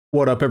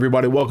What up,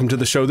 everybody? Welcome to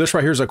the show. This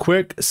right here is a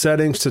quick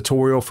settings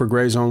tutorial for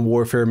GrayZone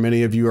Warfare.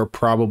 Many of you are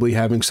probably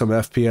having some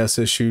FPS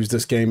issues.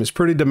 This game is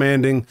pretty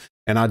demanding,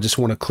 and I just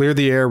want to clear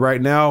the air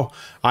right now.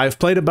 I've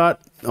played about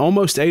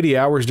almost 80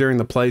 hours during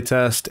the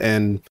playtest,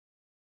 and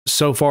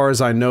so far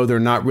as I know, they're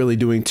not really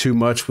doing too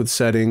much with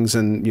settings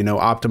and,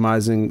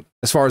 optimizing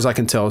as far as I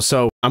can tell.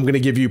 So I'm going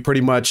to give you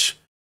pretty much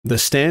the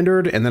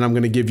standard, and then I'm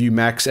going to give you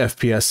max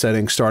FPS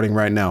settings starting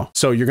right now.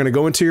 So you're going to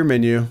go into your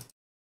menu.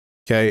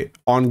 Okay,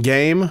 on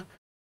game,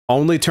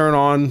 only turn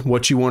on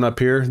what you want up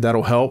here.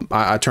 That'll help.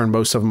 I turn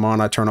most of them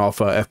on. I turn off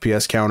a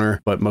FPS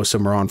counter, but most of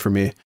them are on for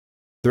me.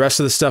 The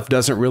rest of the stuff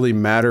doesn't really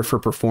matter for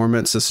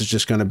performance. This is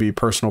just going to be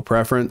personal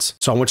preference.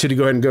 So I want you to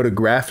go ahead and go to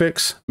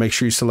graphics. Make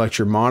sure you select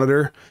your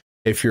monitor.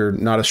 If you're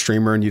not a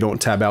streamer and you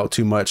don't tab out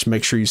too much,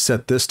 make sure you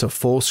set this to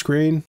full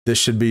screen. This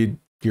should be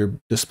your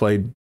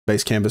display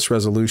base canvas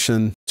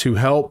resolution. To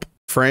help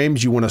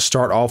frames, you want to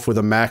start off with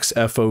a max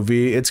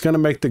FOV. It's going to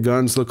make the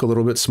guns look a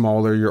little bit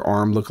smaller, your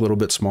arm look a little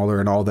bit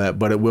smaller and all that,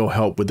 but it will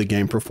help with the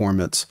game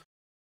performance.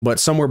 But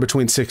somewhere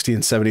between 60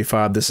 and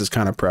 75, this is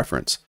kind of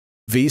preference.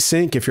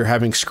 VSync, if you're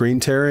having screen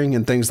tearing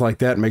and things like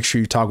that, make sure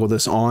you toggle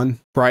this on.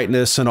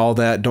 Brightness and all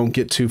that, don't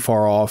get too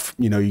far off.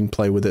 You can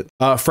play with it.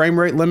 Frame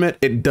rate limit,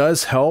 it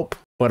does help,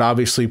 but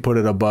obviously put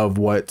it above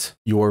what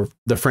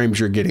the frames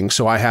you're getting.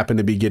 So I happen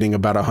to be getting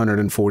about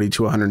 140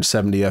 to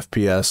 170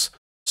 FPS.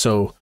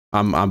 So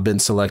I've been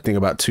selecting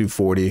about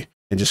 240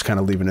 and just kind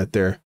of leaving it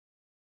there.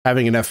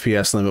 Having an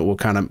FPS limit will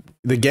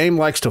the game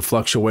likes to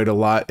fluctuate a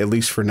lot, at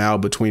least for now,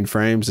 between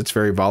frames. It's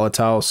very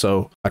volatile,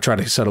 so I try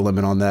to set a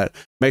limit on that.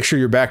 Make sure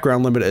your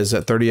background limit is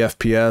at 30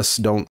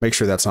 FPS. Make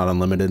sure that's not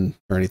unlimited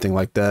or anything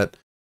like that.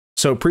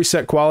 So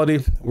preset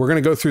quality, we're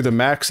going to go through the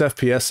max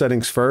FPS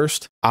settings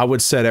first. I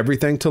would set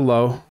everything to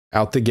low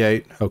out the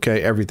gate.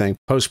 Okay, everything.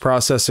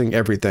 Post-processing,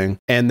 everything.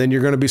 And then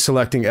you're going to be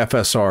selecting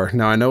FSR.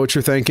 Now, I know what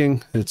you're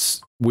thinking.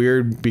 It's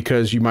weird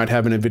because you might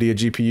have an NVIDIA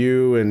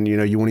GPU and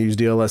you want to use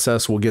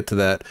DLSS. We'll get to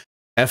that.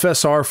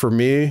 FSR for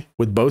me,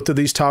 with both of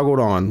these toggled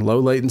on, low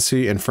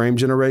latency and frame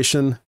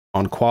generation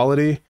on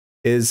quality,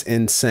 is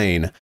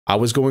insane. I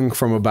was going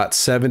from about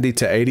 70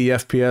 to 80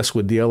 FPS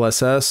with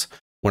DLSS.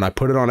 When I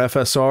put it on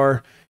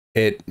FSR,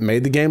 it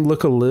made the game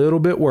look a little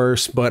bit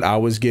worse, but I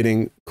was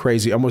getting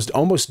crazy,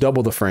 almost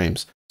double the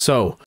frames.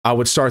 So I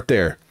would start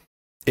there.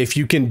 If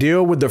you can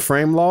deal with the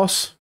frame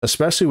loss,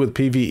 especially with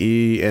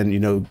PvE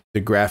and the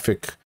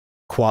graphic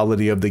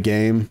quality of the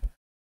game,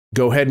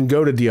 go ahead and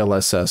go to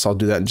DLSS. I'll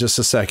do that in just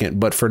a second.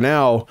 But for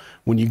now,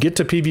 when you get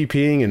to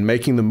PvPing and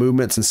making the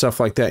movements and stuff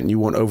like that, and you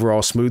want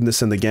overall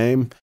smoothness in the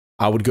game,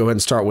 I would go ahead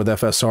and start with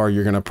FSR.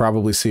 You're going to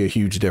probably see a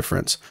huge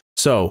difference.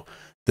 So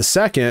the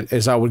second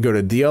is I would go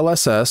to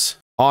DLSS,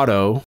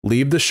 auto,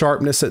 leave the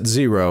sharpness at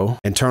 0,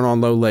 and turn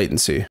on low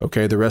latency.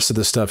 Okay, the rest of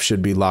the stuff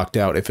should be locked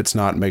out. If it's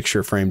not, make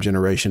sure frame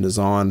generation is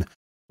on.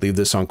 Leave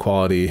this on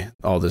quality.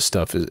 All this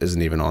stuff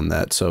isn't even on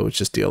that, so it's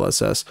just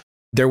DLSS.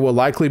 There will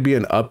likely be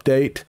an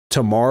update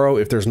tomorrow,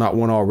 if there's not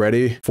one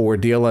already, for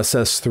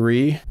DLSS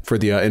 3 for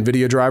the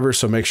NVIDIA driver,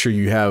 so make sure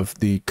you have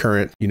the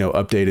current,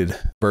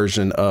 updated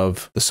version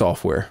of the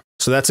software.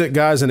 So that's it,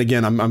 guys. And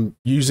again, I'm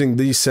using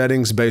these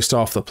settings based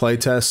off the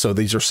playtest, so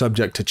these are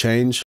subject to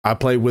change. I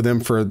played with them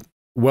for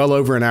well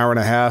over an hour and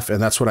a half,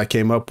 and that's what I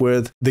came up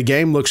with. The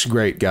game looks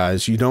great,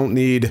 guys. You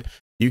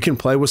can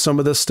play with some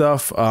of this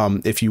stuff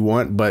if you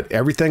want, but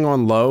everything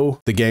on low,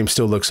 the game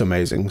still looks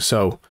amazing.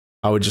 So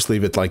I would just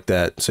leave it like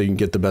that so you can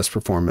get the best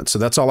performance. So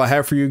that's all I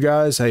have for you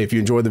guys. Hey, if you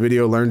enjoyed the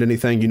video, learned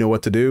anything, you know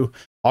what to do.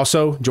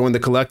 Also, join the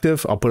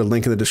collective. I'll put a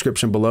link in the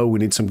description below. We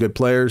need some good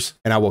players,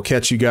 and I will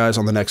catch you guys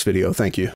on the next video. Thank you.